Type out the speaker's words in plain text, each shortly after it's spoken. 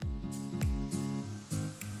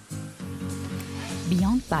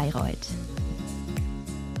Beyond Bayreuth.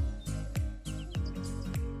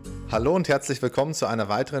 Hallo und herzlich willkommen zu einer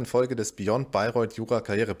weiteren Folge des Beyond Bayreuth Jura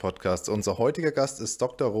Karriere Podcasts. Unser heutiger Gast ist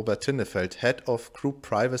Dr. Robert Tinnefeld, Head of Group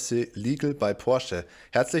Privacy Legal bei Porsche.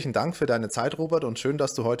 Herzlichen Dank für deine Zeit, Robert, und schön,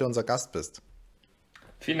 dass du heute unser Gast bist.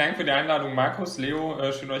 Vielen Dank für die Einladung, Markus, Leo.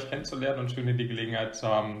 Schön, euch kennenzulernen und schön, die Gelegenheit zu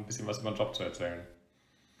haben, ein bisschen was über den Job zu erzählen.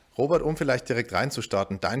 Robert, um vielleicht direkt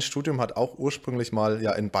reinzustarten, dein Studium hat auch ursprünglich mal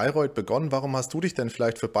in Bayreuth begonnen. Warum hast du dich denn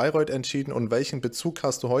vielleicht für Bayreuth entschieden und welchen Bezug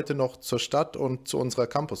hast du heute noch zur Stadt und zu unserer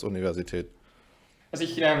Campus-Universität? Also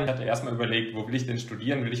ich hatte erstmal überlegt, wo will ich denn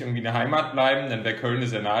studieren? Will ich irgendwie in der Heimat bleiben? Dann wäre Köln eine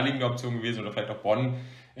sehr naheliegende Option gewesen oder vielleicht auch Bonn.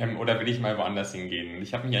 Oder will ich mal woanders hingehen? Und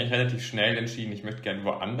ich habe mich eigentlich relativ schnell entschieden, ich möchte gerne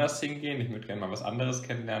woanders hingehen. Ich möchte gerne mal was anderes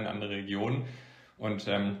kennenlernen, andere Regionen. Und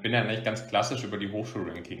bin dann eigentlich ganz klassisch über die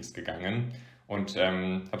Hochschulrankings gegangen. Und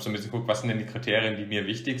habe so ein bisschen geguckt, was sind denn die Kriterien, die mir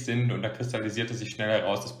wichtig sind. Und da kristallisierte sich schnell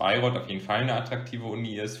heraus, dass Bayreuth auf jeden Fall eine attraktive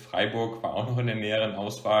Uni ist. Freiburg war auch noch in der näheren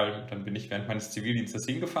Auswahl. Dann bin ich während meines Zivildienstes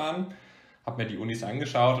hingefahren, habe mir die Unis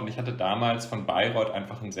angeschaut und ich hatte damals von Bayreuth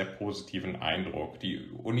einfach einen sehr positiven Eindruck. Die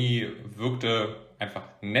Uni wirkte einfach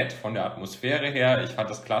nett von der Atmosphäre her. Ich fand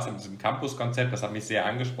das klasse mit diesem Campus-Konzept, das hat mich sehr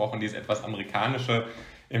angesprochen, dieses etwas amerikanische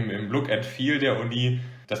im Look and Feel der Uni.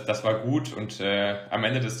 Das war gut und am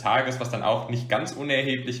Ende des Tages, was dann auch nicht ganz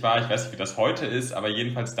unerheblich war, ich weiß nicht, wie das heute ist, aber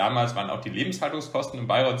jedenfalls damals waren auch die Lebenshaltungskosten in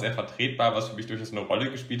Bayreuth sehr vertretbar, was für mich durchaus eine Rolle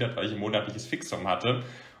gespielt hat, weil ich ein monatliches Fixum hatte. Und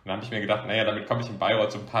dann habe ich mir gedacht, naja, damit komme ich in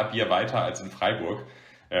Bayreuth so ein paar Bier weiter als in Freiburg.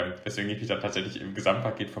 Weswegen ich mich dann tatsächlich im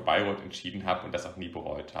Gesamtpaket für Bayreuth entschieden habe und das auch nie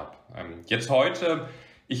bereut habe. Jetzt heute,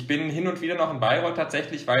 ich bin hin und wieder noch in Bayreuth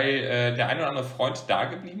tatsächlich, weil der ein oder andere Freund da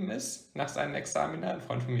geblieben ist nach seinen Examina. Ein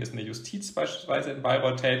Freund von mir ist in der Justiz beispielsweise in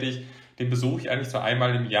Bayreuth tätig. Den besuche ich eigentlich so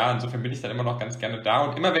einmal im Jahr. Insofern bin ich dann immer noch ganz gerne da.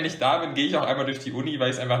 Und immer wenn ich da bin, gehe ich auch einmal durch die Uni, weil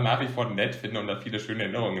ich es einfach nach wie vor nett finde und da viele schöne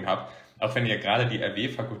Erinnerungen habe. Auch wenn ja gerade die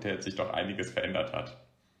RW-Fakultät sich doch einiges verändert hat.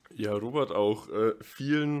 Ja, Robert, auch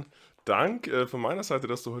vielen Dank von meiner Seite,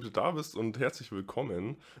 dass du heute da bist und herzlich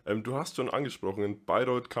willkommen. Du hast schon angesprochen, in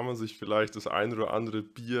Bayreuth kann man sich vielleicht das ein oder andere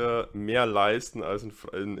Bier mehr leisten als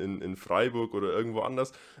in Freiburg oder irgendwo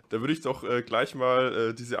anders. Da würde ich doch gleich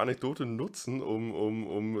mal diese Anekdote nutzen,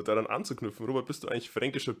 um daran anzuknüpfen. Robert, bist du eigentlich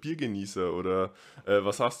fränkischer Biergenießer oder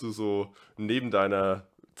was hast du so neben deiner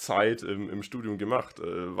Zeit im Studium gemacht?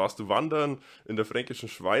 Warst du wandern in der fränkischen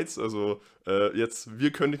Schweiz? Also jetzt,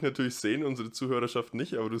 wir können dich natürlich sehen, unsere Zuhörerschaft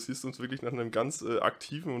nicht, aber du siehst uns wirklich nach einem ganz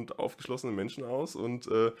aktiven und aufgeschlossenen Menschen aus und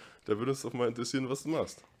da würde uns doch mal interessieren, was du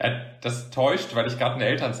machst. Das täuscht, weil ich gerade in der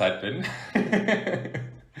Elternzeit bin.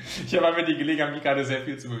 Ich habe einfach die Gelegenheit, mich gerade sehr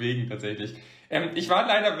viel zu bewegen tatsächlich. Ich war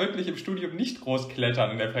leider wirklich im Studium nicht groß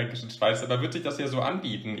klettern in der fränkischen Schweiz, aber wird sich das ja so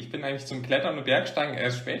anbieten. Ich bin eigentlich zum Klettern und Bergsteigen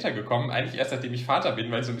erst später gekommen, eigentlich erst seitdem ich Vater bin,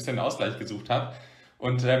 weil ich so ein bisschen einen Ausgleich gesucht habe.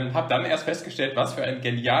 Und habe dann erst festgestellt, was für ein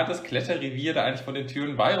geniales Kletterrevier da eigentlich vor den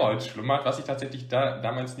Türen Bayreuth schlummert, was ich tatsächlich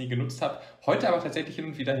damals nie genutzt habe, heute aber tatsächlich hin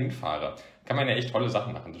und wieder hinfahre. Kann man ja echt tolle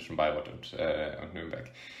Sachen machen zwischen Bayreuth und Nürnberg.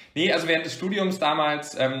 Nee, also während des Studiums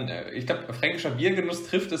damals, ich glaube, fränkischer Biergenuss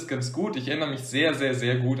trifft es ganz gut. Ich erinnere mich sehr, sehr,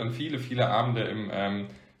 sehr gut an viele, viele Abende im,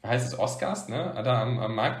 wie heißt es, Oscars, ne? Da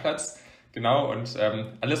am Marktplatz. Genau, und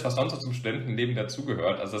alles, was sonst so zum Studentenleben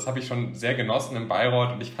dazugehört. Also das habe ich schon sehr genossen in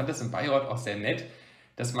Bayreuth und ich fand es in Bayreuth auch sehr nett,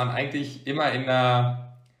 dass man eigentlich immer in einer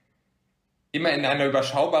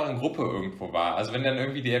überschaubaren Gruppe irgendwo war. Also wenn dann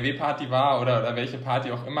irgendwie die RW-Party war oder welche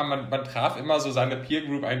Party auch immer, man traf immer so seine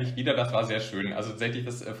Peer-Group eigentlich wieder, das war sehr schön. Also tatsächlich,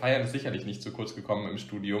 das Feiern ist sicherlich nicht zu kurz gekommen im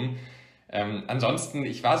Studium. Ansonsten,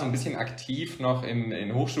 ich war so ein bisschen aktiv noch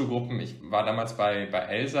in Hochschulgruppen. Ich war damals bei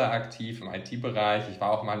ELSA aktiv im IT-Bereich. Ich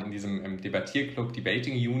war auch mal in diesem Debattierclub,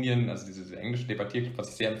 Debating Union, also dieses englische Debattierclub, was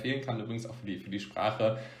ich sehr empfehlen kann, übrigens auch für die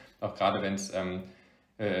Sprache, auch gerade wenn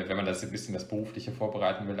man das ein bisschen das Berufliche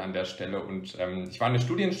vorbereiten will an der Stelle. Und ich war in der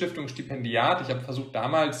Studienstiftung Stipendiat. Ich habe versucht,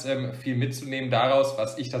 damals viel mitzunehmen daraus,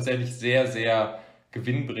 was ich tatsächlich sehr, sehr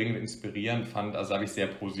gewinnbringend, inspirierend fand. Also habe ich sehr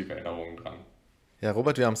positive Erinnerungen dran. Ja,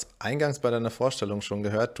 Robert, wir haben es eingangs bei deiner Vorstellung schon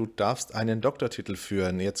gehört, du darfst einen Doktortitel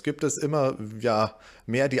führen. Jetzt gibt es immer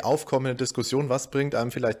mehr die aufkommende Diskussion, was bringt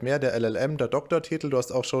einem vielleicht mehr, der LLM, der Doktortitel? Du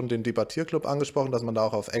hast auch schon den Debattierclub angesprochen, dass man da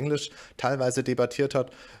auch auf Englisch teilweise debattiert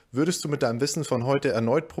hat. Würdest du mit deinem Wissen von heute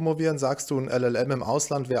erneut promovieren? Sagst du, ein LLM im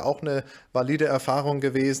Ausland wäre auch eine valide Erfahrung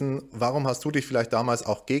gewesen? Warum hast du dich vielleicht damals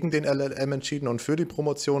auch gegen den LLM entschieden und für die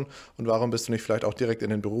Promotion? Und warum bist du nicht vielleicht auch direkt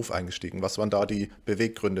in den Beruf eingestiegen? Was waren da die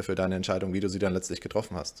Beweggründe für deine Entscheidung, wie du sie dann letztlich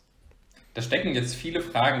getroffen hast? Da stecken jetzt viele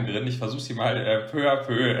Fragen drin. Ich versuche sie mal peu à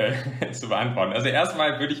peu zu beantworten. Also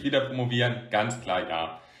erstmal würde ich wieder promovieren, ganz klar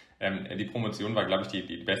ja. Die Promotion war, glaube ich,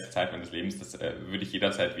 die beste Zeit meines Lebens. Das würde ich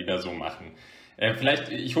jederzeit wieder so machen. Vielleicht,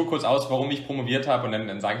 ich hole kurz aus, warum ich promoviert habe und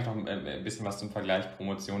dann sage ich noch ein bisschen was zum Vergleich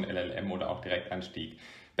Promotion, LLM oder auch Direktanstieg.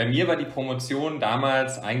 Bei mir war die Promotion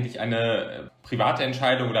damals eigentlich eine private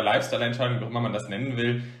Entscheidung oder Lifestyle-Entscheidung, wie auch immer man das nennen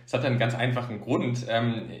will. Es hatte einen ganz einfachen Grund.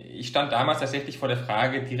 Ich stand damals tatsächlich vor der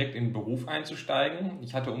Frage, direkt in den Beruf einzusteigen.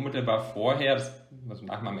 Ich hatte unmittelbar vorher, also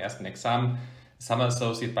nach meinem ersten Examen, Summer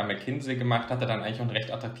Associate bei McKinsey gemacht, hatte dann eigentlich auch ein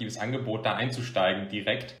recht attraktives Angebot, da einzusteigen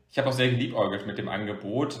direkt. Ich habe auch sehr geliebäugelt mit dem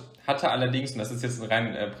Angebot, hatte allerdings, und das ist jetzt eine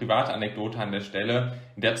rein private Anekdote an der Stelle,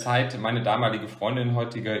 in der Zeit meine damalige Freundin,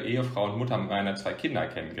 heutige Ehefrau und Mutter meiner 2 Kinder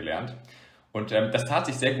kennengelernt. Und das tat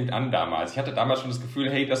sich sehr gut an damals. Ich hatte damals schon das Gefühl,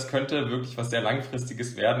 hey, das könnte wirklich was sehr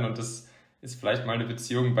Langfristiges werden und das ist vielleicht mal eine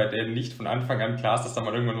Beziehung, bei der nicht von Anfang an klar ist, dass da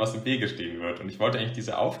mal irgendwann was im Wege stehen wird. Und ich wollte eigentlich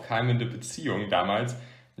diese aufkeimende Beziehung damals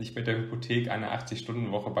nicht mit der Hypothek einer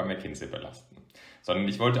 80-Stunden-Woche bei McKinsey belasten, sondern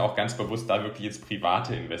ich wollte auch ganz bewusst da wirklich jetzt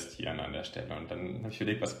Private investieren an der Stelle. Und dann habe ich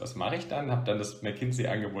überlegt, was mache ich dann? Habe dann das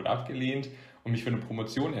McKinsey-Angebot abgelehnt und mich für eine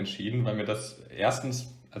Promotion entschieden, weil mir das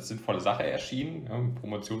erstens als sinnvolle Sache erschien. Ja,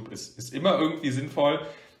 Promotion ist immer irgendwie sinnvoll.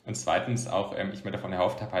 Und zweitens auch, ich mir davon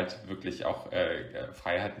erhofft habe, halt wirklich auch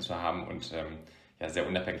Freiheiten zu haben und sehr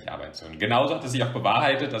unabhängig arbeiten zu können. Genauso hat es sich auch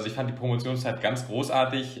bewahrheitet. Also ich fand die Promotionszeit ganz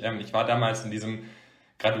großartig. Ich war damals in diesem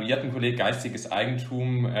Graduiertenkolleg Geistiges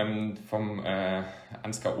Eigentum vom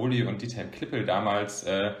Ansgar Ohly und Dieter Klippel damals,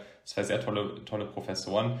 2 sehr tolle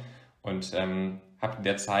Professoren und habe in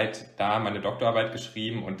der Zeit da meine Doktorarbeit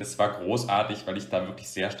geschrieben und das war großartig, weil ich da wirklich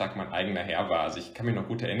sehr stark mein eigener Herr war. Also ich kann mich noch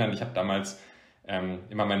gut erinnern, ich habe damals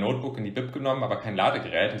immer mein Notebook in die Bib genommen, aber kein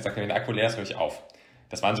Ladegerät und gesagt, wenn der Akku leer ist, höre ich auf.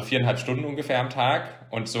 Das waren so 4,5 Stunden ungefähr am Tag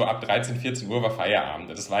und so ab 13, 14 Uhr war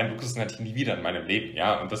Feierabend. Das war ein Luxus, den hatte ich nie wieder in meinem Leben.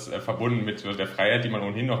 Ja? Und das verbunden mit der Freiheit, die man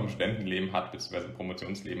ohnehin noch im Studentenleben hat, beziehungsweise im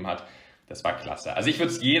Promotionsleben hat, das war klasse. Also ich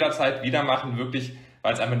würde es jederzeit wieder machen, wirklich,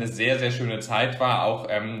 weil es einfach eine sehr, sehr schöne Zeit war, auch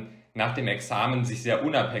nach dem Examen sich sehr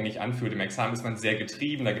unabhängig anfühlt. Im Examen ist man sehr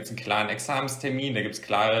getrieben, da gibt es einen klaren Examenstermin, da gibt es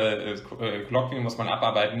klare Kolloquien, was man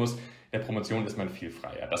abarbeiten muss. In der Promotion ist man viel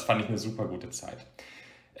freier. Das fand ich eine super gute Zeit.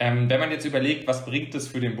 Wenn man jetzt überlegt, was bringt es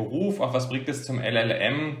für den Beruf, auch was bringt es zum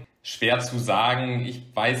LLM, schwer zu sagen.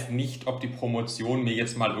 Ich weiß nicht, ob die Promotion mir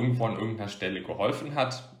jetzt mal irgendwo an irgendeiner Stelle geholfen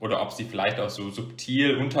hat oder ob sie vielleicht auch so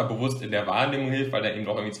subtil, unterbewusst in der Wahrnehmung hilft, weil da eben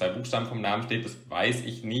doch irgendwie 2 Buchstaben vom Namen steht. Das weiß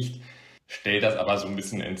ich nicht. Stellt das aber so ein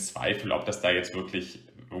bisschen in Zweifel, ob das da jetzt wirklich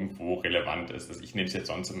irgendwo relevant ist. Also ich nehme es jetzt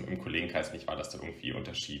sonst im Kollegenkreis nicht wahr, dass da irgendwie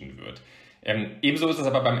unterschieden wird. Ebenso ist es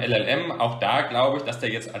aber beim LLM, auch da glaube ich, dass der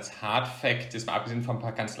jetzt als Hard Fact, jetzt mal abgesehen von ein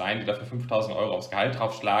paar Kanzleien, die dafür 5.000 € aufs Gehalt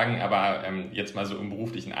draufschlagen, aber jetzt mal so im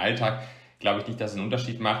beruflichen Alltag, glaube ich nicht, dass es einen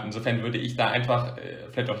Unterschied macht. Insofern würde ich da einfach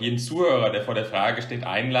vielleicht auch jeden Zuhörer, der vor der Frage steht,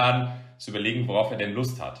 einladen, zu überlegen, worauf er denn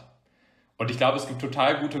Lust hat. Und ich glaube, es gibt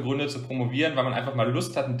total gute Gründe zu promovieren, weil man einfach mal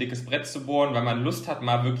Lust hat, ein dickes Brett zu bohren, weil man Lust hat,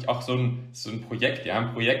 mal wirklich auch so ein Projekt, ja,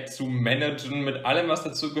 ein Projekt zu managen mit allem, was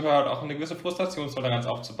dazu gehört, auch eine gewisse Frustrationstoleranz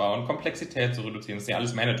aufzubauen, Komplexität zu reduzieren. Das sind ja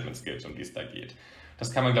alles Management-Skills, um die es da geht.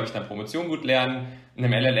 Das kann man, glaube ich, in der Promotion gut lernen. In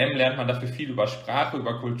einem LLM lernt man dafür viel über Sprache,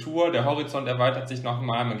 über Kultur. Der Horizont erweitert sich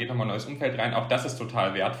nochmal, man geht nochmal in ein neues Umfeld rein. Auch das ist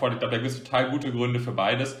total wertvoll. Ich glaube, da gibt es total gute Gründe für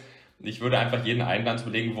beides. Ich würde einfach jeden einladen zu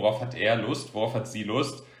überlegen, worauf hat er Lust, worauf hat sie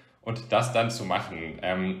Lust. Und das dann zu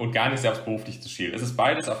machen und gar nicht sehr aufs Berufliche zu schielen. Es ist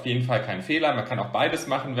beides auf jeden Fall kein Fehler. Man kann auch beides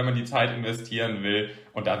machen, wenn man die Zeit investieren will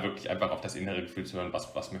und da wirklich einfach auf das innere Gefühl zu hören,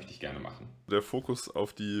 was möchte ich gerne machen. Der Fokus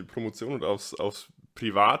auf die Promotion und aufs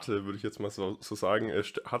Private, würde ich jetzt mal so sagen,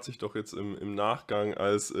 hat sich doch jetzt im Nachgang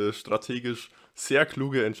als strategisch sehr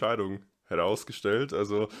kluge Entscheidung herausgestellt.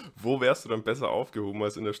 Also wo wärst du dann besser aufgehoben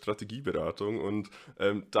als in der Strategieberatung? Und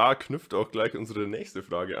da knüpft auch gleich unsere nächste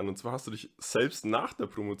Frage an. Und zwar hast du dich selbst nach der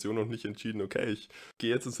Promotion noch nicht entschieden, okay, ich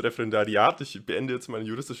gehe jetzt ins Referendariat, ich beende jetzt meine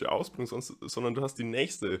juristische Ausbildung, sondern du hast die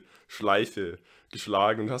nächste Schleife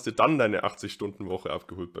geschlagen und hast dir dann deine 80-Stunden-Woche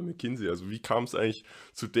abgeholt bei McKinsey. Also wie kam es eigentlich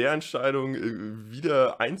zu der Entscheidung,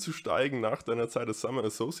 wieder einzusteigen nach deiner Zeit als Summer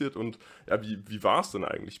Associate? Und ja, wie war es dann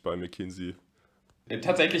eigentlich bei McKinsey?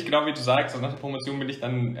 Tatsächlich, genau wie du sagst, also nach der Promotion bin ich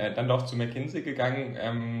dann doch zu McKinsey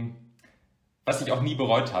gegangen, was ich auch nie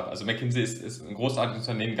bereut habe. Also McKinsey ist ein großartiges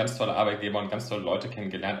Unternehmen, ganz tolle Arbeitgeber und ganz tolle Leute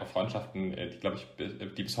kennengelernt, auch Freundschaften, die, glaube ich,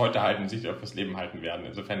 die bis heute halten und sich auch fürs Leben halten werden.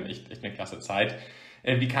 Insofern echt eine klasse Zeit.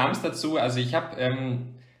 Wie kam es dazu? Also ich habe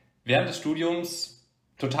während des Studiums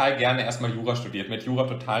total gerne erstmal Jura studiert. Mit Jura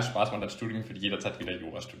total Spaß, man hat Studium, für jederzeit wieder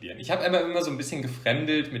Jura studieren. Ich habe immer so ein bisschen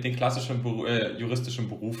gefremdelt mit den klassischen juristischen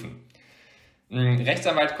Berufen.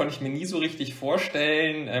 Rechtsanwalt konnte ich mir nie so richtig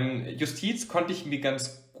vorstellen. Justiz konnte ich mir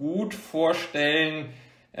ganz gut vorstellen.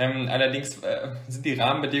 Allerdings sind die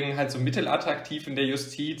Rahmenbedingungen halt so mittelattraktiv in der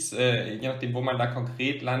Justiz, je nachdem, wo man da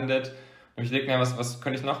konkret landet. Und ich denke mir, was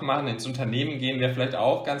könnte ich noch machen? Ins Unternehmen gehen wäre vielleicht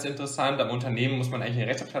auch ganz interessant. Am Unternehmen muss man eigentlich in die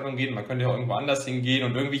Rechtsabteilung gehen, man könnte ja auch irgendwo anders hingehen.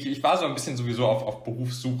 Und irgendwie, ich war so ein bisschen sowieso auf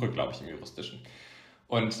Berufssuche, glaube ich, im Juristischen.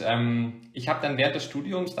 Und ich habe dann während des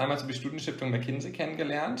Studiums damals über die Studienstiftung McKinsey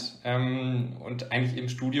kennengelernt und eigentlich im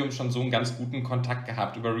Studium schon so einen ganz guten Kontakt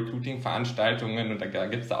gehabt über Recruiting-Veranstaltungen. Und da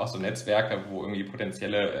gibt es da auch so Netzwerke, wo irgendwie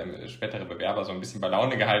potenzielle spätere Bewerber so ein bisschen bei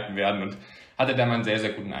Laune gehalten werden und hatte da mal einen sehr,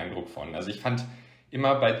 sehr guten Eindruck von. Also ich fand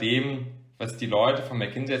immer bei dem, was die Leute von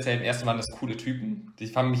McKinsey erzählen, erst waren das coole Typen. Die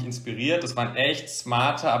fanden mich inspiriert, das waren echt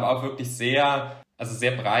smarte, aber auch wirklich sehr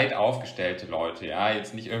breit aufgestellte Leute, ja,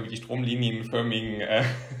 jetzt nicht irgendwie die stromlinienförmigen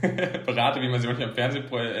Berater, wie man sie manchmal im Fernsehen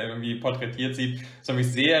irgendwie porträtiert sieht, sondern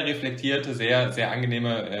wirklich sehr reflektierte, sehr, sehr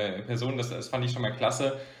angenehme Personen, das fand ich schon mal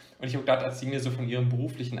klasse. Und ich habe gedacht, als sie mir so von ihrem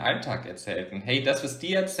beruflichen Alltag erzählten, hey, das, was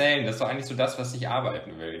die erzählen, das ist doch eigentlich so das, was ich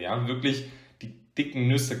arbeiten will, ja, wirklich die dicken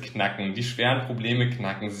Nüsse knacken, die schweren Probleme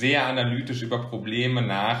knacken, sehr analytisch über Probleme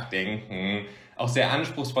nachdenken, auch sehr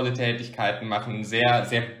anspruchsvolle Tätigkeiten machen, sehr,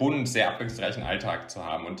 sehr bunt, sehr abwechslungsreichen Alltag zu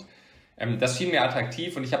haben. Und das schien mir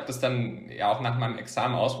attraktiv und ich habe das dann ja auch nach meinem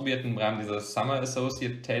Examen ausprobiert im Rahmen dieser Summer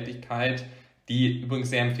Associate-Tätigkeit, die übrigens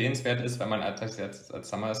sehr empfehlenswert ist, wenn man als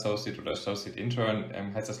Summer Associate oder Associate Intern,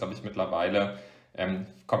 heißt das glaube ich mittlerweile,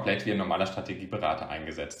 komplett wie ein normaler Strategieberater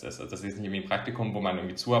eingesetzt ist. Also das ist nicht irgendwie ein Praktikum, wo man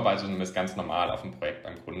irgendwie zuarbeitet, sondern ist ganz normal auf dem Projekt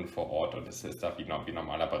beim Kunden vor Ort und es ist da wie ein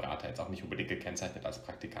normaler Berater, jetzt auch nicht unbedingt gekennzeichnet als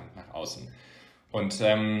Praktikant nach außen. Und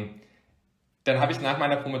dann habe ich nach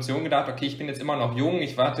meiner Promotion gedacht, okay, ich bin jetzt immer noch jung,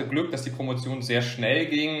 ich hatte Glück, dass die Promotion sehr schnell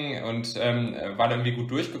ging und war da irgendwie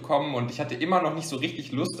gut durchgekommen und ich hatte immer noch nicht so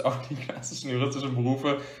richtig Lust auf die klassischen juristischen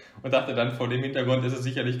Berufe und dachte dann, vor dem Hintergrund ist es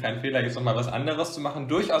sicherlich kein Fehler, jetzt nochmal was anderes zu machen,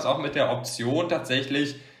 durchaus auch mit der Option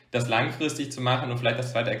tatsächlich, das langfristig zu machen und vielleicht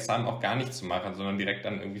das zweite Examen auch gar nicht zu machen, sondern direkt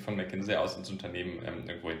dann irgendwie von McKinsey aus ins Unternehmen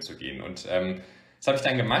irgendwo hinzugehen. Und das habe ich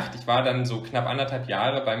dann gemacht. Ich war dann so knapp 1,5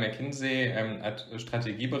 Jahre bei McKinsey als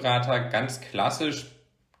Strategieberater, ganz klassisch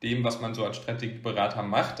dem, was man so als Strategieberater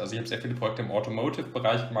macht. Also ich habe sehr viele Projekte im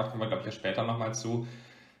Automotive-Bereich gemacht, kommen wir, glaube ich, ja später nochmal zu.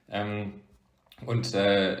 Und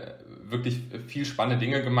wirklich viel spannende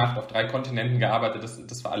Dinge gemacht, auf 3 Kontinenten gearbeitet,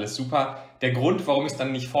 das war alles super. Der Grund, warum ich es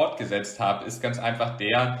dann nicht fortgesetzt habe, ist ganz einfach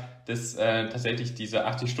der, dass tatsächlich diese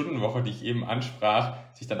 80-Stunden-Woche, die ich eben ansprach,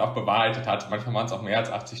 sich dann auch bewahrheitet hat. Manchmal waren es auch mehr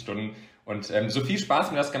als 80 Stunden. Und so viel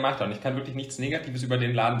Spaß mir das gemacht hat und ich kann wirklich nichts Negatives über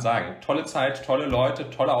den Laden sagen. Tolle Zeit, tolle Leute,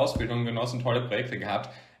 tolle Ausbildungen genossen, tolle Projekte gehabt.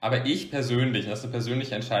 Aber ich persönlich, das ist eine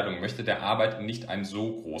persönliche Entscheidung, möchte der Arbeit nicht einen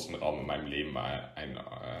so großen Raum in meinem Leben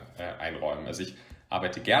einräumen. Also ich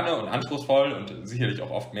arbeite gerne und anspruchsvoll und sicherlich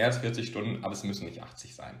auch oft mehr als 40 Stunden, aber es müssen nicht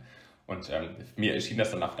 80 sein. Und mir erschien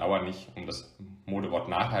das dann auf Dauer nicht, um das Modewort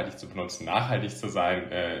nachhaltig zu benutzen, nachhaltig zu sein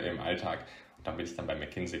im Alltag. Und dann bin ich dann bei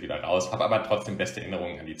McKinsey wieder raus, habe aber trotzdem beste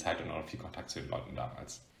Erinnerungen an die Zeit und auch noch viel Kontakt zu den Leuten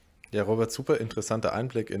damals. Ja, Robert, super interessanter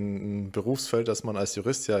Einblick in ein Berufsfeld, das man als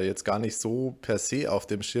Jurist ja jetzt gar nicht so per se auf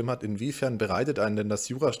dem Schirm hat. Inwiefern bereitet einen denn das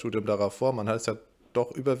Jurastudium darauf vor? Man hat es ja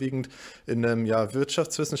doch überwiegend in einem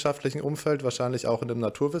wirtschaftswissenschaftlichen Umfeld, wahrscheinlich auch in einem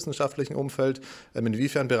naturwissenschaftlichen Umfeld.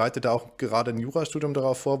 Inwiefern bereitet da auch gerade ein Jurastudium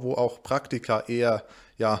darauf vor, wo auch Praktika eher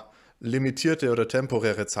limitierte oder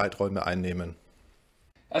temporäre Zeiträume einnehmen?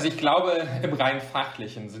 Also ich glaube, im rein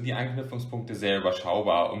Fachlichen sind die Anknüpfungspunkte sehr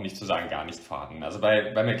überschaubar, um nicht zu sagen gar nicht vorhanden. Also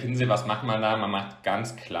bei McKinsey, was macht man da? Man macht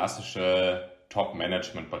ganz klassische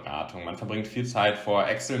Top-Management-Beratung. Man verbringt viel Zeit vor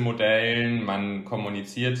Excel-Modellen, man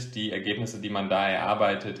kommuniziert die Ergebnisse, die man da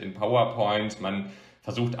erarbeitet, in PowerPoint, man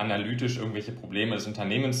versucht analytisch irgendwelche Probleme des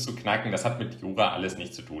Unternehmens zu knacken. Das hat mit Jura alles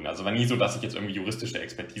nichts zu tun. Also war nie so, dass ich jetzt irgendwie juristische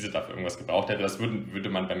Expertise dafür irgendwas gebraucht hätte. Das würde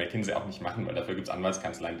man bei McKinsey auch nicht machen, weil dafür gibt es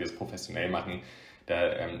Anwaltskanzleien, die das professionell machen.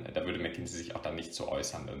 Da würde McKinsey sich auch dann nicht zu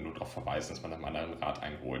äußern, nur darauf verweisen, dass man dann mal einen Rat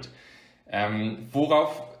einholt.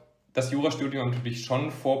 Worauf das Jurastudium natürlich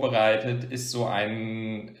schon vorbereitet, ist so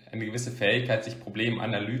eine gewisse Fähigkeit, sich Problemen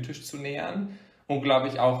analytisch zu nähern und, glaube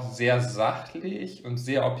ich, auch sehr sachlich und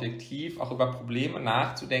sehr objektiv auch über Probleme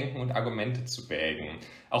nachzudenken und Argumente zu wägen.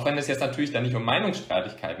 Auch wenn es jetzt natürlich dann nicht um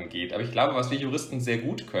Meinungsstreitigkeiten geht, aber ich glaube, was wir Juristen sehr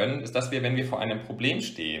gut können, ist, dass wir, wenn wir vor einem Problem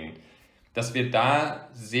stehen, dass wir da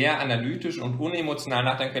sehr analytisch und unemotional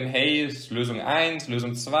nachdenken können, hey, ist Lösung 1,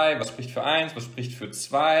 Lösung 2, was spricht für 1, was spricht für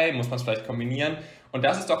 2, muss man es vielleicht kombinieren? Und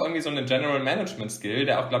das ist doch irgendwie so eine General Management Skill,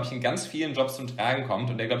 der auch, glaube ich, in ganz vielen Jobs zum Tragen kommt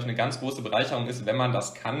und der, glaube ich, eine ganz große Bereicherung ist, wenn man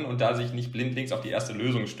das kann und da sich nicht blindlings auf die erste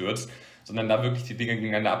Lösung stürzt, sondern da wirklich die Dinge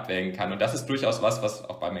gegeneinander abwägen kann. Und das ist durchaus was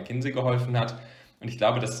auch bei McKinsey geholfen hat. Und ich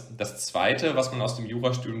glaube, dass das Zweite, was man aus dem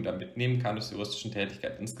Jurastudium da mitnehmen kann, aus der juristischen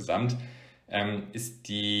Tätigkeit insgesamt, ist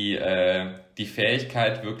die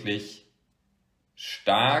Fähigkeit, wirklich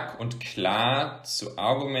stark und klar zu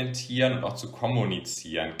argumentieren und auch zu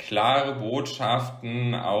kommunizieren. Klare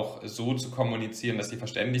Botschaften auch so zu kommunizieren, dass sie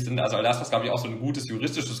verständlich sind. Also all das, was, glaube ich, auch so ein gutes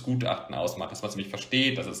juristisches Gutachten ausmacht, dass man es nämlich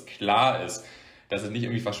versteht, dass es klar ist, dass es nicht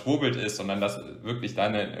irgendwie verschwurbelt ist, sondern dass wirklich da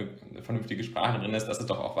eine vernünftige Sprache drin ist. Das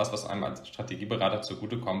ist doch auch was einem als Strategieberater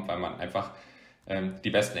zugutekommt, weil man einfach die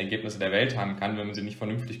besten Ergebnisse der Welt haben kann. Wenn man sie nicht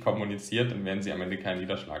vernünftig kommuniziert, dann werden sie am Ende keinen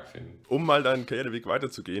Niederschlag finden. Um mal deinen Karriereweg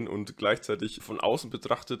weiterzugehen und gleichzeitig von außen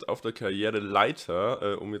betrachtet auf der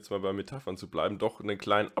Karriereleiter, um jetzt mal bei Metaphern zu bleiben, doch einen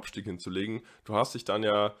kleinen Abstieg hinzulegen. Du hast dich dann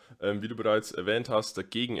ja, wie du bereits erwähnt hast,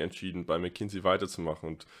 dagegen entschieden, bei McKinsey weiterzumachen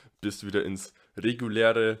und bist wieder ins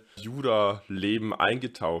reguläre Jura-Leben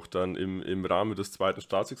eingetaucht, dann im Rahmen des zweiten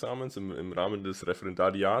Staatsexamens, im Rahmen des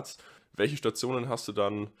Referendariats. Welche Stationen hast du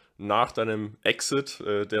dann nach deinem Exit,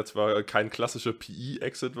 der zwar kein klassischer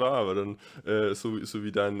PE-Exit war, aber dann, so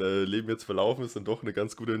wie dein Leben jetzt verlaufen ist, dann doch eine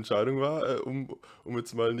ganz gute Entscheidung war, um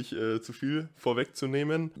jetzt mal nicht zu viel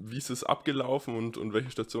vorwegzunehmen. Wie ist es abgelaufen und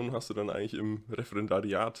welche Stationen hast du dann eigentlich im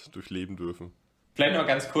Referendariat durchleben dürfen? Vielleicht noch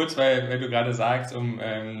ganz kurz, weil du gerade sagst, um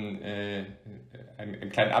einen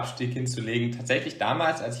kleinen Abstieg hinzulegen. Tatsächlich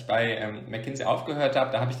damals, als ich bei McKinsey aufgehört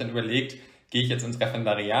habe, da habe ich dann überlegt, gehe ich jetzt ins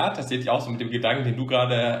Referendariat? Das seht ihr auch so mit dem Gedanken, den du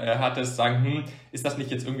gerade hattest, sagen, ist das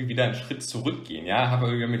nicht jetzt irgendwie wieder ein Schritt zurückgehen? Ja, habe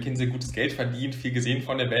irgendwie bei McKinsey gutes Geld verdient, viel gesehen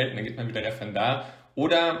von der Welt und dann geht man wieder Referendar.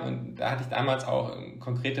 Oder, und da hatte ich damals auch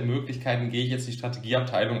konkrete Möglichkeiten, gehe ich jetzt in die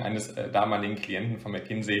Strategieabteilung eines damaligen Klienten von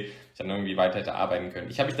McKinsey, ich dann irgendwie weiter hätte arbeiten können.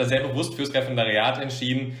 Ich habe mich da sehr bewusst fürs Referendariat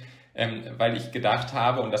entschieden, weil ich gedacht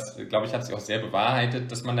habe, und das, glaube ich, hat sich auch sehr bewahrheitet,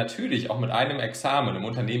 dass man natürlich auch mit einem Examen im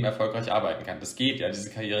Unternehmen erfolgreich arbeiten kann. Das geht ja, diese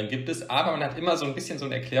Karrieren gibt es, aber man hat immer so ein bisschen so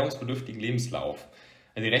einen erklärungsbedürftigen Lebenslauf.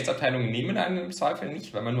 Also die Rechtsabteilungen nehmen einen im Zweifel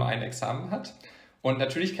nicht, weil man nur ein Examen hat. Und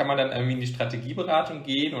natürlich kann man dann irgendwie in die Strategieberatung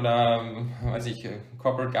gehen oder, weiß ich,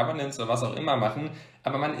 Corporate Governance oder was auch immer machen.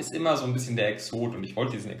 Aber man ist immer so ein bisschen der Exot und ich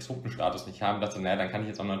wollte diesen Exotenstatus nicht haben. Dachte, naja, dann kann ich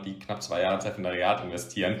jetzt auch noch die knapp 2 Jahre Referendariat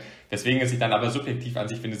investieren. Deswegen ist sich dann aber subjektiv an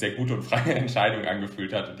sich für eine sehr gute und freie Entscheidung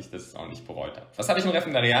angefühlt hat und ich das auch nicht bereut habe. Was habe ich im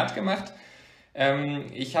Referendariat gemacht?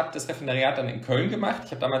 Ich habe das Referendariat dann in Köln gemacht.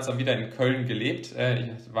 Ich habe damals dann wieder in Köln gelebt.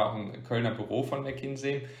 Ich war auch im Kölner Büro von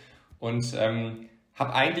McKinsey und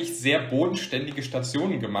habe eigentlich sehr bodenständige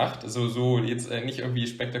Stationen gemacht, also so jetzt nicht irgendwie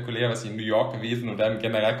spektakulär, was ich in New York gewesen oder im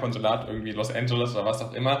Generalkonsulat irgendwie Los Angeles oder was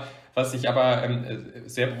auch immer, was ich aber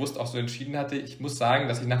sehr bewusst auch so entschieden hatte. Ich muss sagen,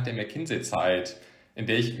 dass ich nach der McKinsey-Zeit, in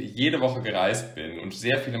der ich jede Woche gereist bin und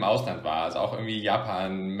sehr viel im Ausland war, also auch irgendwie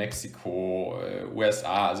Japan, Mexiko,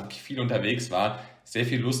 USA, also wirklich viel unterwegs war, sehr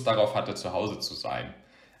viel Lust darauf hatte, zu Hause zu sein.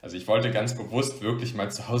 Also ich wollte ganz bewusst wirklich mal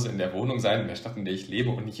zu Hause in der Wohnung sein, in der Stadt, in der ich lebe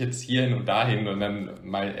und nicht jetzt hierhin und dahin und dann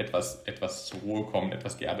mal etwas zur Ruhe kommen,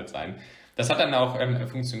 etwas geerdet sein. Das hat dann auch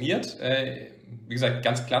funktioniert. Wie gesagt,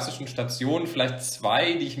 ganz klassischen Stationen, vielleicht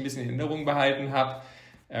 2, die ich ein bisschen in Erinnerung behalten habe.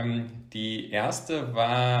 Die erste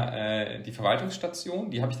war die Verwaltungsstation,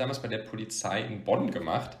 die habe ich damals bei der Polizei in Bonn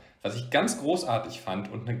gemacht, was ich ganz großartig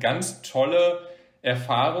fand und eine ganz tolle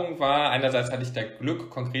Erfahrung war. Einerseits hatte ich da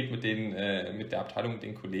Glück, konkret mit der Abteilung, mit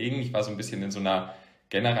den Kollegen. Ich war so ein bisschen in so einer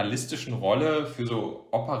generalistischen Rolle für so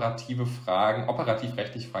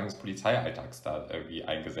operativrechtliche Fragen des Polizeialltags da irgendwie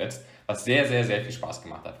eingesetzt, was sehr, sehr, sehr viel Spaß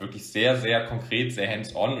gemacht hat. Wirklich sehr, sehr konkret, sehr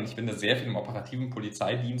hands-on und ich bin da sehr viel im operativen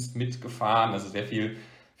Polizeidienst mitgefahren, also sehr viel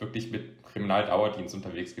wirklich mit Kriminaldauerdienst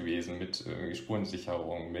unterwegs gewesen, mit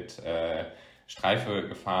Spurensicherung, mit Streife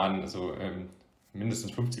gefahren, also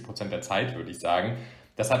mindestens 50% der Zeit, würde ich sagen.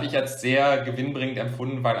 Das habe ich als sehr gewinnbringend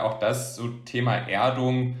empfunden, weil auch das so Thema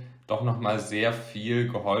Erdung doch nochmal sehr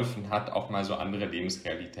viel geholfen hat, auch mal so andere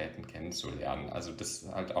Lebensrealitäten kennenzulernen. Also das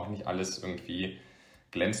halt auch nicht alles irgendwie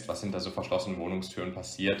glänzt, was hinter so verschlossenen Wohnungstüren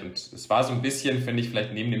passiert. Und es war so ein bisschen, finde ich,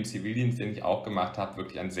 vielleicht neben dem Zivildienst, den ich auch gemacht habe,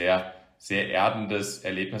 wirklich ein sehr, sehr erdendes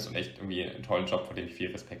Erlebnis und echt irgendwie einen tollen Job, vor dem ich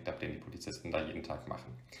viel Respekt habe, den die Polizisten da jeden Tag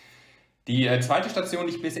machen. Die zweite Station,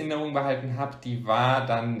 die ich bis in Erinnerung behalten habe, die war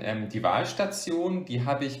dann die Wahlstation. Die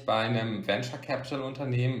habe ich bei einem Venture Capital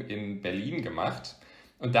Unternehmen in Berlin gemacht.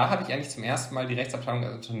 Und da habe ich eigentlich zum ersten Mal die Rechtsabteilung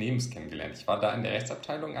des Unternehmens kennengelernt. Ich war da in der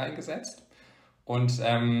Rechtsabteilung eingesetzt. Und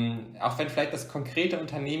auch wenn vielleicht das konkrete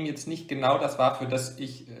Unternehmen jetzt nicht genau das war, für das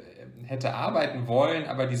ich hätte arbeiten wollen,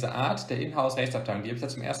 aber diese Art der Inhouse-Rechtsabteilung, die habe ich da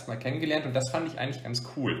zum ersten Mal kennengelernt. Und das fand ich eigentlich ganz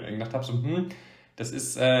cool. Ich gedacht habe so, das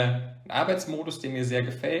ist ein Arbeitsmodus, der mir sehr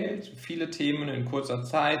gefällt. Viele Themen in kurzer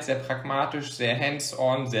Zeit, sehr pragmatisch, sehr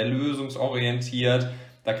hands-on, sehr lösungsorientiert.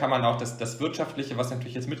 Da kann man auch das Wirtschaftliche, was ich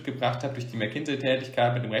natürlich jetzt mitgebracht habe, durch die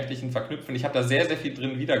McKinsey-Tätigkeit mit dem Rechtlichen verknüpfen. Ich habe da sehr, sehr viel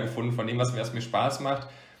drin wiedergefunden von dem, was mir Spaß macht.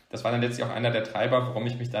 Das war dann letztlich auch einer der Treiber, warum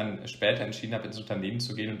ich mich dann später entschieden habe, ins Unternehmen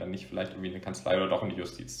zu gehen und dann nicht vielleicht irgendwie in eine Kanzlei oder doch in die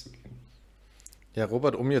Justiz zu gehen. Ja,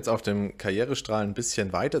 Robert, um jetzt auf dem Karrierestrahl ein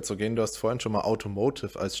bisschen weiterzugehen, du hast vorhin schon mal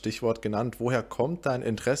Automotive als Stichwort genannt. Woher kommt dein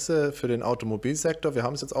Interesse für den Automobilsektor? Wir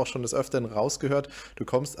haben es jetzt auch schon des Öfteren rausgehört. Du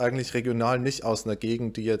kommst eigentlich regional nicht aus einer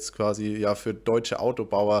Gegend, die jetzt quasi ja für deutsche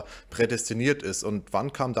Autobauer prädestiniert ist. Und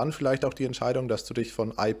wann kam dann vielleicht auch die Entscheidung, dass du dich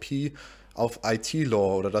von IP auf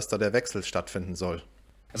IT-Law oder dass da der Wechsel stattfinden soll?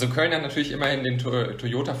 Also Köln hat natürlich immerhin den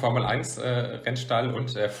Toyota Formel 1 Rennstall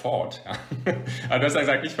und Ford. Ja. Aber du hast ja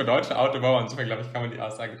gesagt, nicht für deutsche Autobauer, insofern glaube ich, kann man die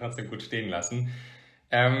Aussage trotzdem gut stehen lassen.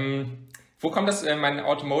 Wo kommt mein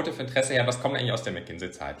Automotive-Interesse her? Das kommt eigentlich aus der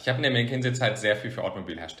McKinsey-Zeit. Ich habe in der McKinsey-Zeit sehr viel für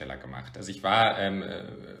Automobilhersteller gemacht. Also ich war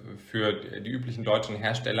für die üblichen deutschen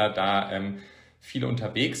Hersteller da viel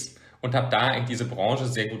unterwegs und habe da eigentlich diese Branche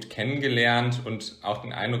sehr gut kennengelernt und auch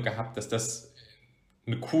den Eindruck gehabt, dass das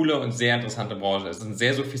eine coole und sehr interessante Branche. Es ist ein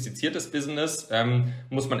sehr sophistiziertes Business,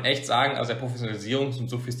 muss man echt sagen. Also der Professionalisierungs- und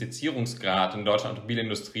Sophistizierungsgrad in der deutschen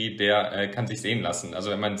Automobilindustrie, der kann sich sehen lassen. Also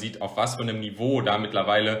wenn man sieht, auf was für einem Niveau da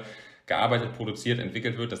mittlerweile gearbeitet, produziert,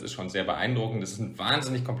 entwickelt wird, das ist schon sehr beeindruckend. Das ist ein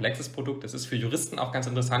wahnsinnig komplexes Produkt. Das ist für Juristen auch ganz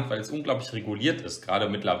interessant, weil es unglaublich reguliert ist, gerade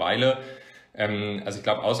mittlerweile. Also ich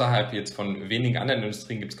glaube, außerhalb jetzt von wenigen anderen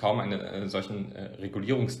Industrien gibt es kaum eine solchen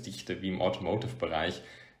Regulierungsdichte wie im Automotive-Bereich.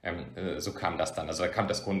 So kam das dann, also da kam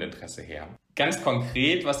das Grundinteresse her. Ganz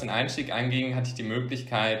konkret, was den Einstieg anging, hatte ich die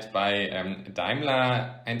Möglichkeit, bei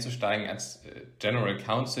Daimler einzusteigen als General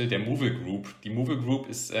Counsel der Movil Group. Die Movil Group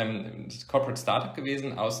ist das Corporate Startup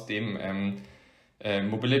gewesen aus dem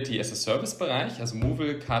Mobility as a Service Bereich, also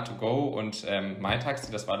Movil, Car2Go und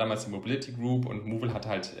MyTaxi, das war damals die Mobility Group und Movil hat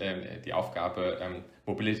halt die Aufgabe,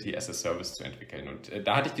 Mobility as a Service zu entwickeln. Und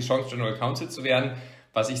da hatte ich die Chance, General Counsel zu werden,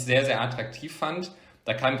 was ich sehr, sehr attraktiv fand.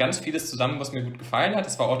 Da kam ganz vieles zusammen, was mir gut gefallen hat.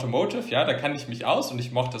 Das war Automotive, ja, da kannte ich mich aus und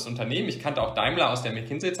ich mochte das Unternehmen. Ich kannte auch Daimler aus der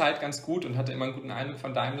McKinsey-Zeit ganz gut und hatte immer einen guten Eindruck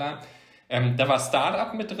von Daimler. Da war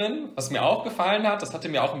Startup mit drin, was mir auch gefallen hat. Das hatte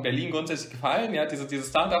mir auch in Berlin grundsätzlich gefallen. Ja, diese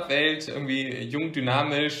Startup-Welt, irgendwie jung,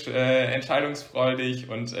 dynamisch, entscheidungsfreudig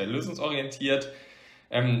und lösungsorientiert.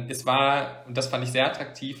 Es war, und das fand ich sehr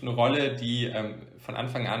attraktiv, eine Rolle, die von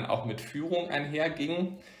Anfang an auch mit Führung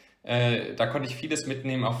einherging. Da konnte ich vieles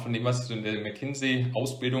mitnehmen, auch von dem, was ich so in der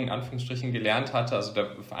McKinsey-Ausbildung in Anführungsstrichen gelernt hatte. Also da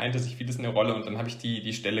vereinte sich vieles in der Rolle und dann habe ich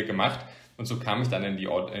die Stelle gemacht und so kam ich dann in die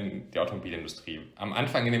Automobilindustrie. Am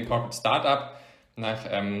Anfang in dem Corporate Startup, nach so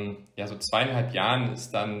 2,5 Jahren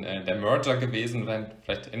ist dann der Merger gewesen.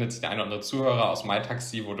 Vielleicht erinnert sich der eine oder andere Zuhörer, aus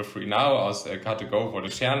MyTaxi wurde FreeNow, aus Car2Go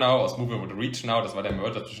wurde ShareNow, aus Movil wurde ReachNow. Das war der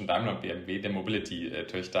Merger zwischen Daimler und BMW, der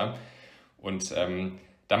Mobility-Töchter. Und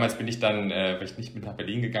damals bin ich dann, weil ich nicht mit nach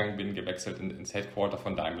Berlin gegangen bin, gewechselt ins Headquarter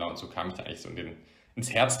von Daimler und so kam ich dann eigentlich so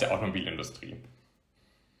ins Herz der Automobilindustrie.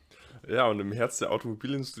 Ja, und im Herz der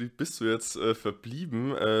Automobilindustrie bist du jetzt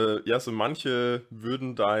verblieben. Ja, so manche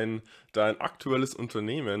würden dein aktuelles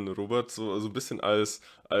Unternehmen, Robert, so ein bisschen als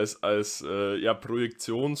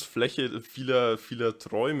Projektionsfläche vieler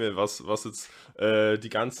Träume, was jetzt die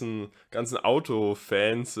ganzen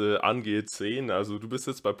Autofans angeht, sehen. Also du bist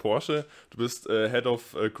jetzt bei Porsche, du bist Head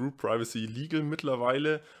of Group Privacy Legal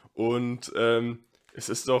mittlerweile und es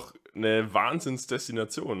ist doch eine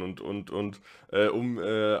Wahnsinnsdestination und um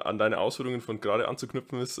an deine Ausführungen von gerade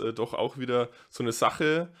anzuknüpfen, ist doch auch wieder so eine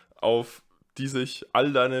Sache, auf die sich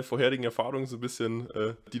all deine vorherigen Erfahrungen so ein bisschen,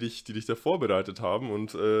 die dich da vorbereitet haben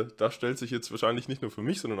und da stellt sich jetzt wahrscheinlich nicht nur für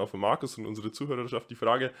mich, sondern auch für Markus und unsere Zuhörerschaft die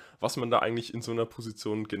Frage, was man da eigentlich in so einer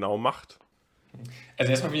Position genau macht. Also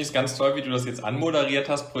erstmal finde ich es ganz toll, wie du das jetzt anmoderiert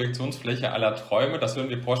hast, Projektionsfläche aller Träume. Das hören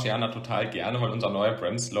wir Porscheaner total gerne, weil unser neuer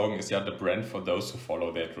Brand-Slogan ist ja The Brand for those who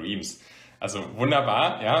follow their dreams. Also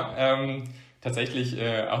wunderbar, ja. Tatsächlich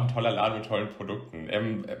auch ein toller Laden mit tollen Produkten.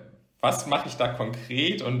 Was mache ich da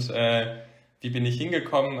konkret und wie bin ich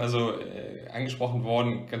hingekommen? Also angesprochen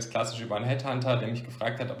worden, ganz klassisch über einen Headhunter, der mich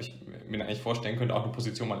gefragt hat, ob ich mir eigentlich vorstellen könnte, auch eine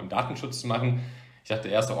Position mal im Datenschutz zu machen. Ich dachte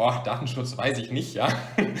erst so, Datenschutz weiß ich nicht, ja.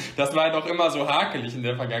 Das war doch immer so hakelig in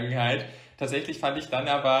der Vergangenheit. Tatsächlich fand ich dann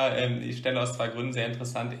aber die Stelle aus 2 Gründen sehr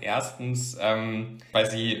interessant. Erstens, weil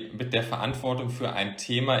sie mit der Verantwortung für ein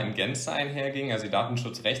Thema in Gänze einherging, also die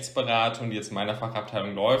Datenschutzrechtsberatung, die jetzt in meiner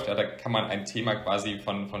Fachabteilung läuft. Ja, da kann man ein Thema quasi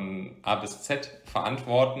von A bis Z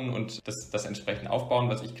verantworten und das entsprechend aufbauen,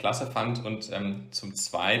 was ich klasse fand. Und zum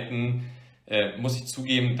Zweiten muss ich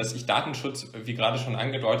zugeben, dass ich Datenschutz, wie gerade schon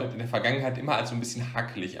angedeutet, in der Vergangenheit immer als so ein bisschen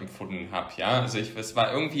hakelig empfunden habe. Ja? Also es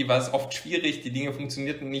war oft schwierig, die Dinge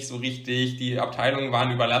funktionierten nicht so richtig, die Abteilungen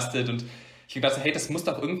waren überlastet und ich dachte, hey, das muss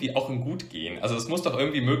doch irgendwie auch in gut gehen. Also es muss doch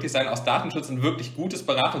irgendwie möglich sein, aus Datenschutz ein wirklich gutes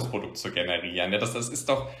Beratungsprodukt zu generieren. Ja,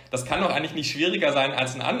 das kann doch eigentlich nicht schwieriger sein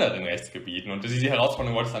als in anderen Rechtsgebieten. Und diese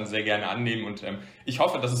Herausforderung wollte ich dann sehr gerne annehmen und ich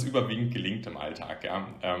hoffe, dass es überwiegend gelingt im Alltag. Ja.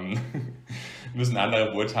 müssen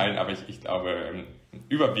andere beurteilen, aber ich glaube,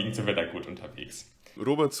 überwiegend sind wir da gut unterwegs.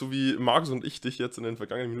 Robert, so wie Markus und ich dich jetzt in den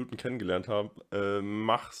vergangenen Minuten kennengelernt haben,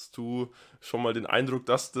 machst du schon mal den Eindruck,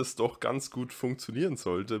 dass das doch ganz gut funktionieren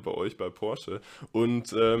sollte bei euch bei Porsche.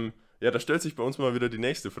 Und da stellt sich bei uns mal wieder die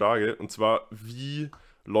nächste Frage, und zwar, wie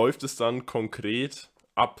läuft es dann konkret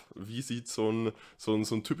ab? Wie sieht so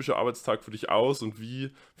ein typischer Arbeitstag für dich aus und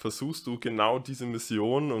wie versuchst du genau diese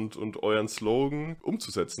Mission und euren Slogan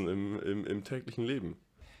umzusetzen im täglichen Leben?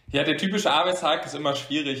 Ja, der typische Arbeitstag ist immer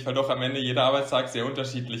schwierig, weil doch am Ende jeder Arbeitstag sehr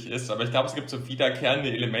unterschiedlich ist. Aber ich glaube, es gibt so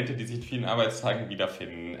wiederkehrende Elemente, die sich in vielen Arbeitstagen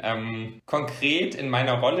wiederfinden. Konkret in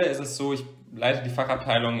meiner Rolle ist es so, ich leite die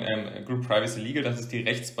Fachabteilung Group Privacy Legal. Das ist die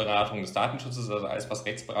Rechtsberatung des Datenschutzes. Also alles, was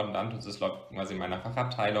Rechtsberatung und Datenschutz ist, läuft quasi in meiner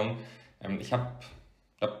Fachabteilung. Ich habe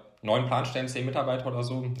 9 Planstellen, 10 Mitarbeiter oder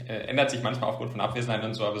so. Ändert sich manchmal aufgrund von Abwesenheit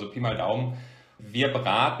und so, aber so Pi mal Daumen. Wir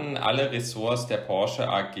beraten alle Ressorts der Porsche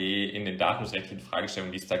AG in den datenschutzrechtlichen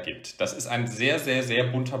Fragestellungen, die es da gibt. Das ist ein sehr, sehr, sehr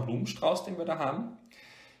bunter Blumenstrauß, den wir da haben.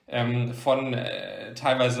 Von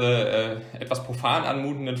teilweise etwas profan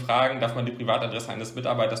anmutenden Fragen, darf man die Privatadresse eines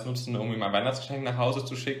Mitarbeiters nutzen, um ihm ein Weihnachtsgeschenk nach Hause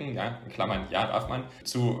zu schicken? Ja, in Klammern, ja, darf man.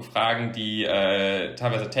 Zu Fragen, die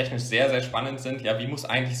teilweise technisch sehr, sehr spannend sind. Ja, wie muss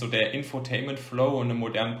eigentlich so der Infotainment-Flow in einem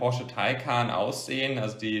modernen Porsche Taycan aussehen?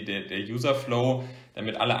 Also der User-Flow,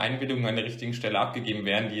 damit alle Einwilligungen an der richtigen Stelle abgegeben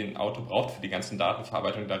werden, die ein Auto braucht für die ganzen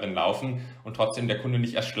Datenverarbeitungen, die darin laufen und trotzdem der Kunde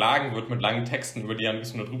nicht erschlagen wird mit langen Texten, über die er ein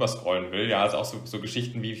bisschen nur drüber scrollen will. Ja, also auch so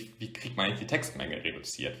Geschichten wie kriegt man eigentlich die Textmenge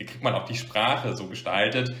reduziert? Wie kriegt man auch die Sprache so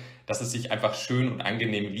gestaltet, dass es sich einfach schön und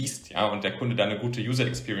angenehm liest, ja, und der Kunde dann eine gute User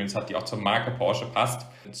Experience hat, die auch zur Marke Porsche passt,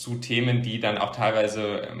 zu Themen, die dann auch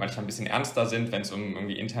teilweise manchmal ein bisschen ernster sind, wenn es um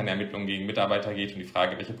irgendwie interne Ermittlungen gegen Mitarbeiter geht und die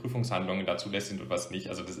Frage, welche Prüfungshandlungen da zulässig sind und was nicht.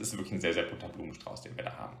 Also das ist wirklich ein sehr, sehr bunter Blumenstrauß, den wir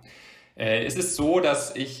da haben. Es ist so,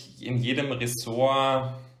 dass ich in jedem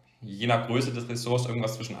Ressort, je nach Größe des Ressorts,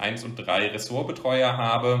 irgendwas zwischen 1 und 3 Ressortbetreuer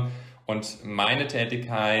habe und meine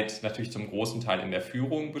Tätigkeit natürlich zum großen Teil in der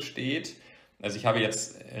Führung besteht. Also ich habe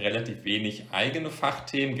jetzt relativ wenig eigene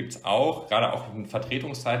Fachthemen, gibt es auch, gerade auch in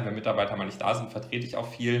Vertretungszeiten, wenn Mitarbeiter mal nicht da sind, vertrete ich auch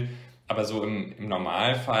viel. Aber so im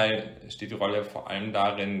Normalfall steht die Rolle vor allem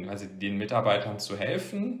darin, also den Mitarbeitern zu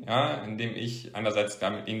helfen, ja, indem ich einerseits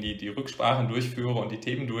damit ihnen die Rücksprachen durchführe und die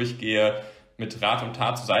Themen durchgehe, mit Rat und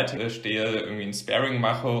Tat zur Seite stehe, irgendwie ein Sparring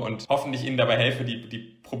mache und hoffentlich ihnen dabei helfe,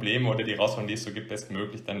 die Probleme oder die Herausforderungen, die es so gibt,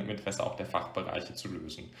 bestmöglich dann im Interesse auch der Fachbereiche zu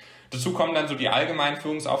lösen. Dazu kommen dann so die allgemeinen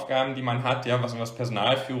Führungsaufgaben, die man hat, ja, was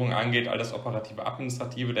Personalführung angeht, all das operative,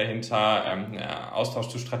 administrative dahinter, Austausch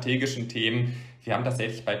zu strategischen Themen. Wir haben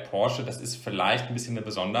tatsächlich bei Porsche, das ist vielleicht ein bisschen eine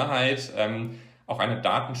Besonderheit, auch eine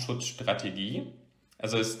Datenschutzstrategie.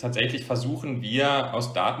 Also tatsächlich versuchen wir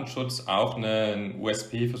aus Datenschutz auch einen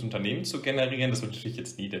USP fürs Unternehmen zu generieren. Das wird natürlich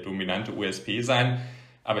jetzt nie der dominante USP sein,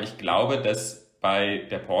 aber ich glaube, dass bei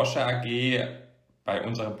der Porsche AG, bei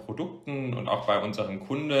unseren Produkten und auch bei unseren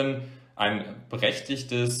Kunden eine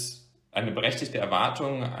berechtigte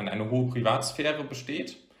Erwartung an eine hohe Privatsphäre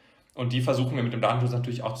besteht. Und die versuchen wir mit dem Datenschutz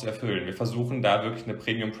natürlich auch zu erfüllen. Wir versuchen da wirklich eine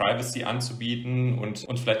Premium Privacy anzubieten und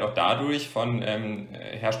uns vielleicht auch dadurch von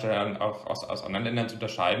Herstellern auch aus anderen Ländern zu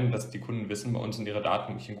unterscheiden, dass die Kunden wissen, bei uns sind ihre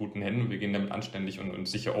Daten wirklich in guten Händen. Wir gehen damit anständig und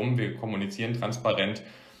sicher um. Wir kommunizieren transparent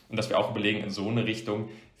und dass wir auch überlegen in so eine Richtung,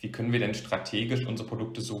 wie können wir denn strategisch unsere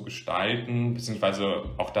Produkte so gestalten, beziehungsweise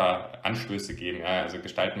auch da Anstöße geben. Ja, also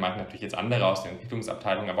gestalten machen natürlich jetzt andere aus der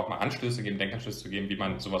Entwicklungsabteilung, aber auch mal Anstöße geben, Denkanstöße zu geben, wie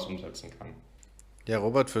man sowas umsetzen kann. Ja,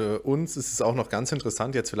 Robert, für uns ist es auch noch ganz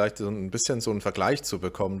interessant, jetzt vielleicht so ein bisschen so einen Vergleich zu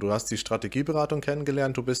bekommen. Du hast die Strategieberatung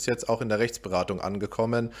kennengelernt, du bist jetzt auch in der Rechtsberatung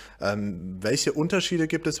angekommen. Welche Unterschiede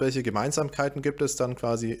gibt es, welche Gemeinsamkeiten gibt es, dann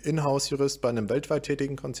quasi Inhouse-Jurist bei einem weltweit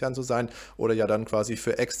tätigen Konzern zu sein oder ja dann quasi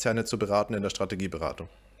für Externe zu beraten in der Strategieberatung?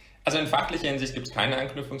 Also in fachlicher Hinsicht gibt es keine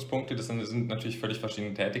Anknüpfungspunkte, das sind natürlich völlig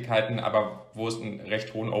verschiedene Tätigkeiten, aber wo es einen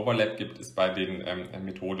recht hohen Overlap gibt, ist bei den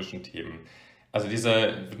methodischen Themen. Also diese,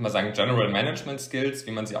 würde man sagen, General Management Skills,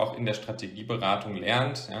 wie man sie auch in der Strategieberatung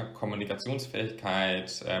lernt, ja,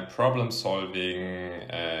 Kommunikationsfähigkeit, Problem Solving,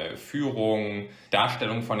 Führung,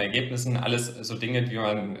 Darstellung von Ergebnissen, alles so Dinge, die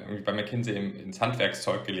man bei McKinsey ins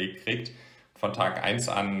Handwerkszeug gelegt kriegt, von Tag 1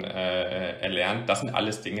 an erlernt. Das sind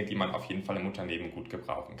alles Dinge, die man auf jeden Fall im Unternehmen gut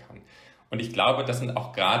gebrauchen kann. Und ich glaube, das sind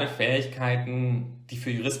auch gerade Fähigkeiten, die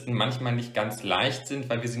für Juristen manchmal nicht ganz leicht sind,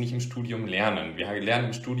 weil wir sie nicht im Studium lernen. Wir lernen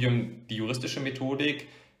im Studium die juristische Methodik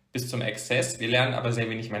bis zum Exzess, wir lernen aber sehr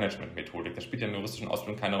wenig Managementmethodik. Das spielt ja in der juristischen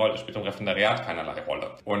Ausbildung keine Rolle, das spielt im Referendariat keinerlei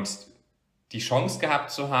Rolle. Und die Chance gehabt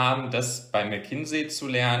zu haben, das bei McKinsey zu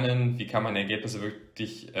lernen, wie kann man Ergebnisse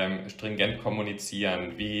wirklich stringent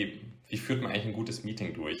kommunizieren, wie führt man eigentlich ein gutes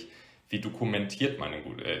Meeting durch, wie dokumentiert man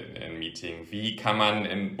ein Meeting, wie kann man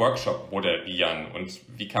einen Workshop moderieren und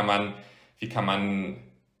wie kann man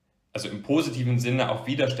also im positiven Sinne auch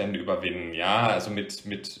Widerstände überwinden, ja, also mit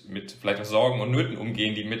vielleicht auch Sorgen und Nöten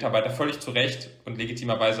umgehen, die Mitarbeiter völlig zu Recht und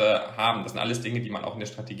legitimerweise haben. Das sind alles Dinge, die man auch in der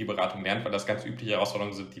Strategieberatung lernt, weil das ganz übliche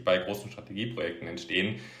Herausforderungen sind, die bei großen Strategieprojekten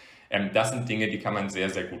entstehen. Das sind Dinge, die kann man sehr,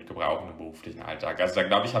 sehr gut gebrauchen im beruflichen Alltag. Also da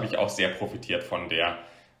glaube ich, habe ich auch sehr profitiert von der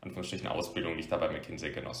Anführungsstrichen Ausbildung, die ich da bei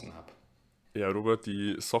McKinsey genossen habe. Ja, Robert,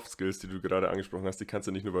 die Soft Skills, die du gerade angesprochen hast, die kannst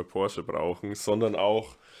du nicht nur bei Porsche brauchen, sondern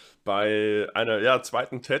auch bei einer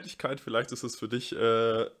zweiten Tätigkeit. Vielleicht ist es für dich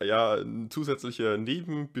ein zusätzlicher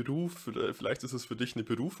Nebenberuf, vielleicht ist es für dich eine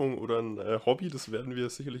Berufung oder ein Hobby, das werden wir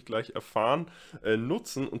sicherlich gleich erfahren,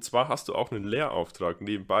 nutzen. Und zwar hast du auch einen Lehrauftrag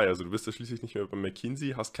nebenbei. Also du bist ja schließlich nicht mehr bei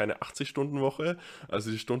McKinsey, hast keine 80-Stunden-Woche.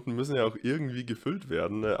 Also die Stunden müssen ja auch irgendwie gefüllt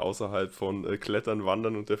werden, außerhalb von Klettern,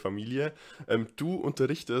 Wandern und der Familie. Du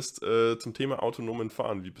unterrichtest zum Thema autonomen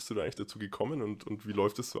Fahren. Wie bist du da eigentlich dazu gekommen und wie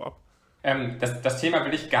läuft es so ab? Das Thema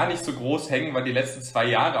will ich gar nicht so groß hängen, weil die letzten 2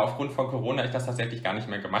 Jahre aufgrund von Corona ich das tatsächlich gar nicht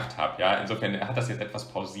mehr gemacht habe. Ja, insofern hat das jetzt etwas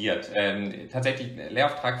pausiert. Tatsächlich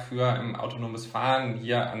Lehrauftrag für autonomes Fahren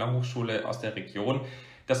hier an der Hochschule aus der Region.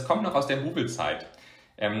 Das kommt noch aus der Movil-Zeit.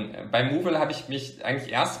 Bei Movil habe ich mich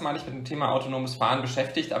eigentlich erstmalig mit dem Thema autonomes Fahren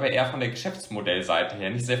beschäftigt, aber eher von der Geschäftsmodellseite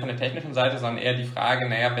her. Nicht sehr von der technischen Seite, sondern eher die Frage,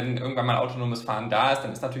 wenn irgendwann mal autonomes Fahren da ist,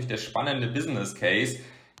 dann ist natürlich der spannende Business Case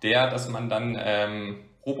dass man dann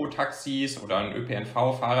Robotaxis oder einen ÖPNV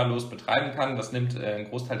fahrerlos betreiben kann. Das nimmt einen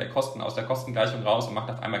Großteil der Kosten aus der Kostengleichung raus und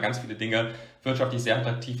macht auf einmal ganz viele Dinge wirtschaftlich sehr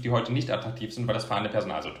attraktiv, die heute nicht attraktiv sind, weil das fahrende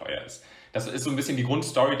Personal so teuer ist. Das ist so ein bisschen die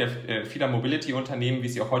Grundstory der vieler Mobility-Unternehmen, wie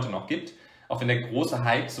es sie auch heute noch gibt, auch wenn der große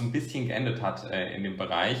Hype so ein bisschen geendet hat in dem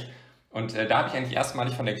Bereich. Und da habe ich eigentlich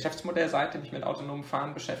erstmalig von der Geschäftsmodellseite mich mit autonomem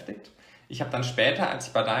Fahren beschäftigt. Ich habe dann später, als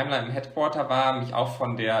ich bei Daimler im Headquarter war, mich auch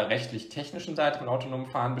von der rechtlich-technischen Seite mit autonomem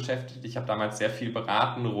Fahren beschäftigt. Ich habe damals sehr viel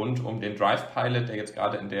beraten rund um den Drive Pilot, der jetzt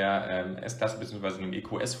gerade in der S-Klasse bzw. im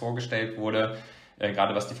EQS vorgestellt wurde,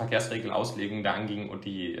 gerade was die Verkehrsregelauslegung da anging und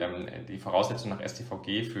die Voraussetzungen nach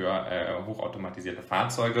StVG für hochautomatisierte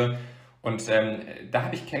Fahrzeuge. Und da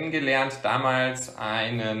habe ich kennengelernt damals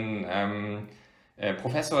einen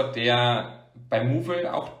Professor, der bei Movil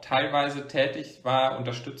auch teilweise tätig war,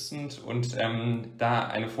 unterstützend und da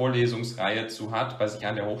eine Vorlesungsreihe zu hat bei sich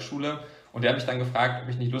an der Hochschule. Und der hat mich dann gefragt, ob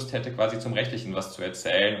ich nicht Lust hätte, quasi zum Rechtlichen was zu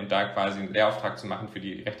erzählen und da quasi einen Lehrauftrag zu machen für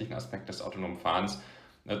die rechtlichen Aspekte des autonomen Fahrens.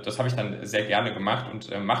 Das habe ich dann sehr gerne gemacht und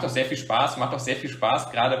macht auch sehr viel Spaß,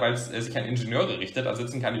 gerade weil es sich an Ingenieure richtet. Also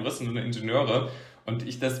sitzen keine Juristen, sondern Ingenieure. Und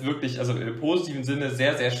ich das wirklich, also im positiven Sinne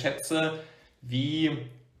sehr, sehr schätze, wie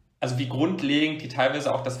grundlegend die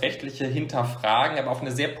teilweise auch das Rechtliche hinterfragen, aber auf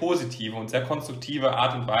eine sehr positive und sehr konstruktive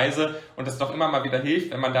Art und Weise und das doch immer mal wieder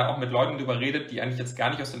hilft, wenn man da auch mit Leuten drüber redet, die eigentlich jetzt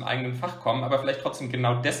gar nicht aus dem eigenen Fach kommen, aber vielleicht trotzdem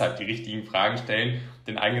genau deshalb die richtigen Fragen stellen,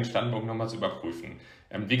 den eigenen Standpunkt nochmal zu überprüfen.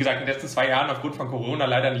 Wie gesagt, in den letzten 2 Jahren aufgrund von Corona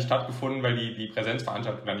leider nicht stattgefunden, weil die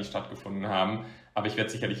Präsenzveranstaltungen da nicht stattgefunden haben, aber ich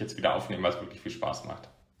werde sicherlich jetzt wieder aufnehmen, weil es wirklich viel Spaß macht.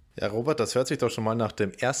 Ja, Robert, das hört sich doch schon mal nach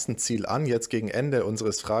dem ersten Ziel an. Jetzt gegen Ende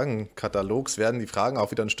unseres Fragenkatalogs werden die Fragen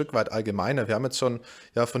auch wieder ein Stück weit allgemeiner. Wir haben jetzt schon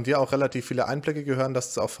von dir auch relativ viele Einblicke gehört, dass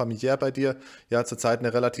es auch familiär bei dir zurzeit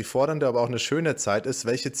eine relativ fordernde, aber auch eine schöne Zeit ist.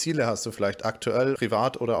 Welche Ziele hast du vielleicht aktuell,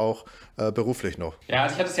 privat oder auch beruflich noch? Ja,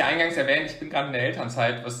 also ich hatte es ja eingangs erwähnt, ich bin gerade in der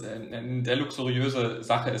Elternzeit, was eine sehr luxuriöse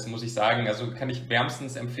Sache ist, muss ich sagen. Also kann ich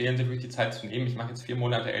wärmstens empfehlen, sich wirklich die Zeit zu nehmen. Ich mache jetzt 4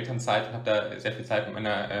 Monate Elternzeit und habe da sehr viel Zeit mit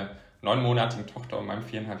meiner 9-monatigen Tochter und meinem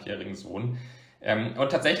 4,5-jährigen Sohn.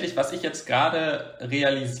 Und tatsächlich, was ich jetzt gerade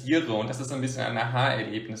realisiere, und das ist ein bisschen ein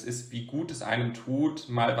Aha-Erlebnis, ist, wie gut es einem tut,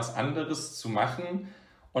 mal was anderes zu machen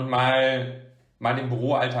und mal den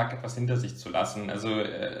Büroalltag etwas hinter sich zu lassen. Also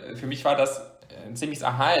für mich war das ein ziemliches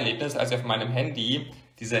Aha-Erlebnis, als ich auf meinem Handy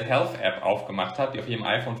diese Health-App aufgemacht habe, die auf jedem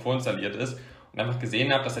iPhone vorinstalliert ist, und einfach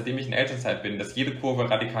gesehen habe, dass seitdem ich in Elternzeit bin, dass jede Kurve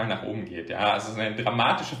radikal nach oben geht. Ja, also eine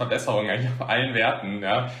dramatische Verbesserung eigentlich auf allen Werten.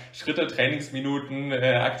 Ja, Schritte, Trainingsminuten,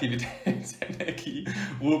 Aktivitätsenergie,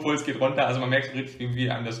 Ruhepuls geht runter. Also man merkt richtig, wie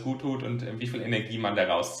einem das gut tut und wie viel Energie man da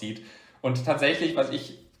rauszieht. Und tatsächlich, was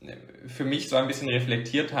ich für mich so ein bisschen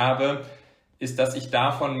reflektiert habe, ist, dass ich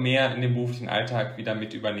davon mehr in den beruflichen Alltag wieder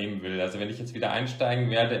mit übernehmen will. Also wenn ich jetzt wieder einsteigen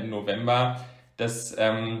werde im November, dass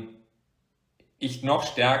ich noch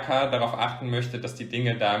stärker darauf achten möchte, dass die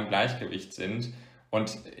Dinge da im Gleichgewicht sind.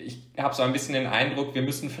 Und ich habe so ein bisschen den Eindruck, wir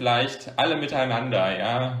müssen vielleicht alle miteinander,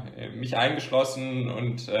 ja, mich eingeschlossen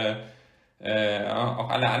und auch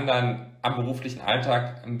alle anderen am beruflichen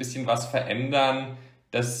Alltag ein bisschen was verändern,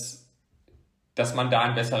 dass dass man da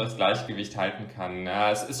ein besseres Gleichgewicht halten kann.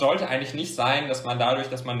 Ja, es sollte eigentlich nicht sein, dass man dadurch,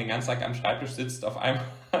 dass man den ganzen Tag am Schreibtisch sitzt, auf einmal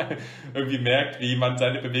irgendwie merkt, wie man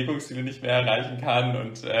seine Bewegungsziele nicht mehr erreichen kann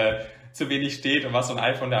und zu wenig steht und was so ein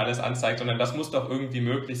iPhone da alles anzeigt, sondern das muss doch irgendwie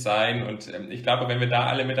möglich sein. Und ich glaube, wenn wir da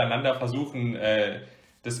alle miteinander versuchen,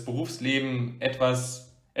 das Berufsleben etwas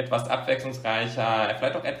abwechslungsreicher,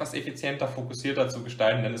 vielleicht auch etwas effizienter, fokussierter zu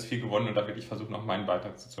gestalten, dann ist viel gewonnen und da will ich versuchen, auch meinen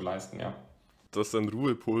Beitrag zu leisten, ja. Dass dein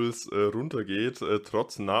Ruhepuls runtergeht,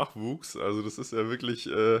 trotz Nachwuchs. Also das ist ja wirklich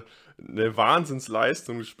eine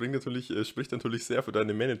Wahnsinnsleistung. Das spricht natürlich sehr für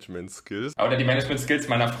deine Management-Skills. Oder die Management-Skills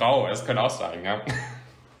meiner Frau, das können auch sein, ja.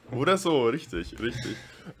 Oder so, richtig.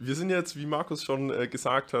 Wir sind jetzt, wie Markus schon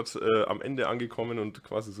gesagt hat, am Ende angekommen und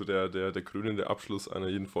quasi so der krönende Abschluss einer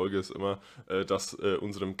jeden Folge ist immer, dass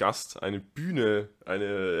unserem Gast eine Bühne,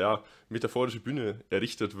 eine metaphorische Bühne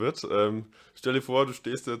errichtet wird. Stell dir vor, du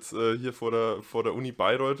stehst jetzt hier vor der Uni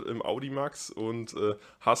Bayreuth im Audimax und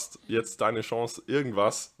hast jetzt deine Chance,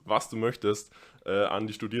 irgendwas, was du möchtest, an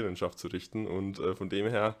die Studierendenschaft zu richten und von dem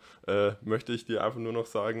her möchte ich dir einfach nur noch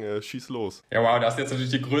sagen, schieß los. Ja, wow, du hast jetzt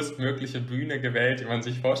natürlich die größtmögliche Bühne gewählt, die man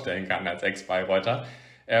sich vorstellen kann als Ex-Bayreuther.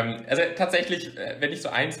 Also tatsächlich, wenn ich so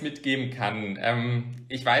eins mitgeben kann,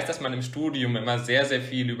 ich weiß, dass man im Studium immer sehr, sehr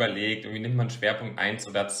viel überlegt, irgendwie nimmt man Schwerpunkt 1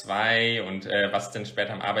 oder 2 und was ist denn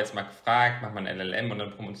später am Arbeitsmarkt gefragt, macht man LLM und eine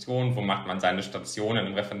Promotion, wo macht man seine Stationen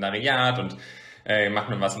im Referendariat und macht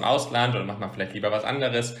man was im Ausland oder macht man vielleicht lieber was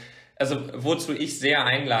anderes. Also wozu ich sehr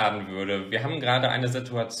einladen würde, wir haben gerade eine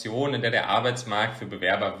Situation, in der der Arbeitsmarkt für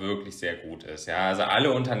Bewerber wirklich sehr gut ist. Ja, also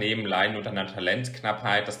alle Unternehmen leiden unter einer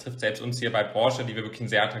Talentknappheit. Das trifft selbst uns hier bei Porsche, die wir wirklich ein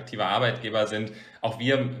sehr attraktiver Arbeitgeber sind. Auch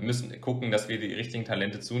wir müssen gucken, dass wir die richtigen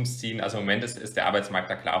Talente zu uns ziehen. Also im Moment ist der Arbeitsmarkt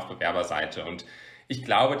da klar auf Bewerberseite. Und ich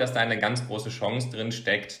glaube, dass da eine ganz große Chance drin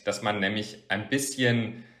steckt, dass man nämlich ein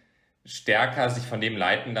bisschen stärker sich von dem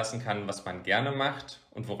leiten lassen kann, was man gerne macht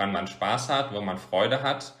und woran man Spaß hat, wo man Freude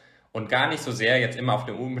hat. Und gar nicht so sehr jetzt immer auf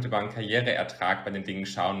den unmittelbaren Karriereertrag bei den Dingen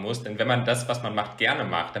schauen muss. Denn wenn man das, was man macht, gerne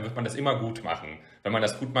macht, dann wird man das immer gut machen. Wenn man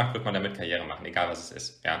das gut macht, wird man damit Karriere machen, egal was es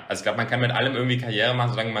ist. Ja? Also ich glaube, man kann mit allem irgendwie Karriere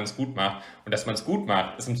machen, solange man es gut macht. Und dass man es gut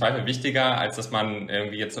macht, ist im Zweifel wichtiger, als dass man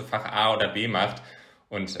irgendwie jetzt so Fach A oder B macht.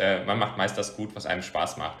 Und man macht meist das gut, was einem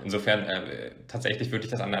Spaß macht. Insofern tatsächlich würde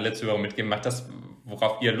ich das an alle Zuhörer mitgeben. Macht das,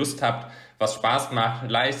 worauf ihr Lust habt, was Spaß macht.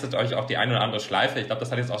 Leistet euch auch die eine oder andere Schleife. Ich glaube,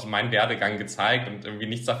 das hat jetzt auch so mein Werdegang gezeigt und irgendwie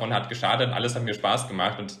nichts davon hat geschadet. Alles hat mir Spaß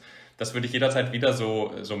gemacht und das würde ich jederzeit wieder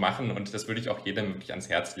so machen und das würde ich auch jedem wirklich ans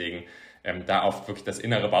Herz legen, da auf wirklich das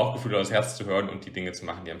innere Bauchgefühl oder das Herz zu hören und die Dinge zu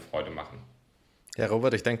machen, die einem Freude machen. Ja,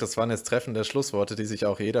 Robert, ich denke, das waren jetzt treffende Schlussworte, die sich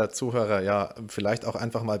auch jeder Zuhörer ja vielleicht auch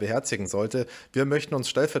einfach mal beherzigen sollte. Wir möchten uns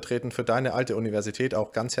stellvertretend für deine alte Universität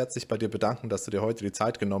auch ganz herzlich bei dir bedanken, dass du dir heute die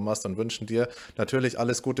Zeit genommen hast und wünschen dir natürlich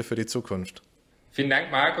alles Gute für die Zukunft. Vielen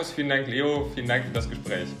Dank, Markus, vielen Dank, Leo, vielen Dank für das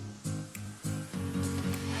Gespräch.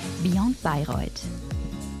 Beyond Bayreuth.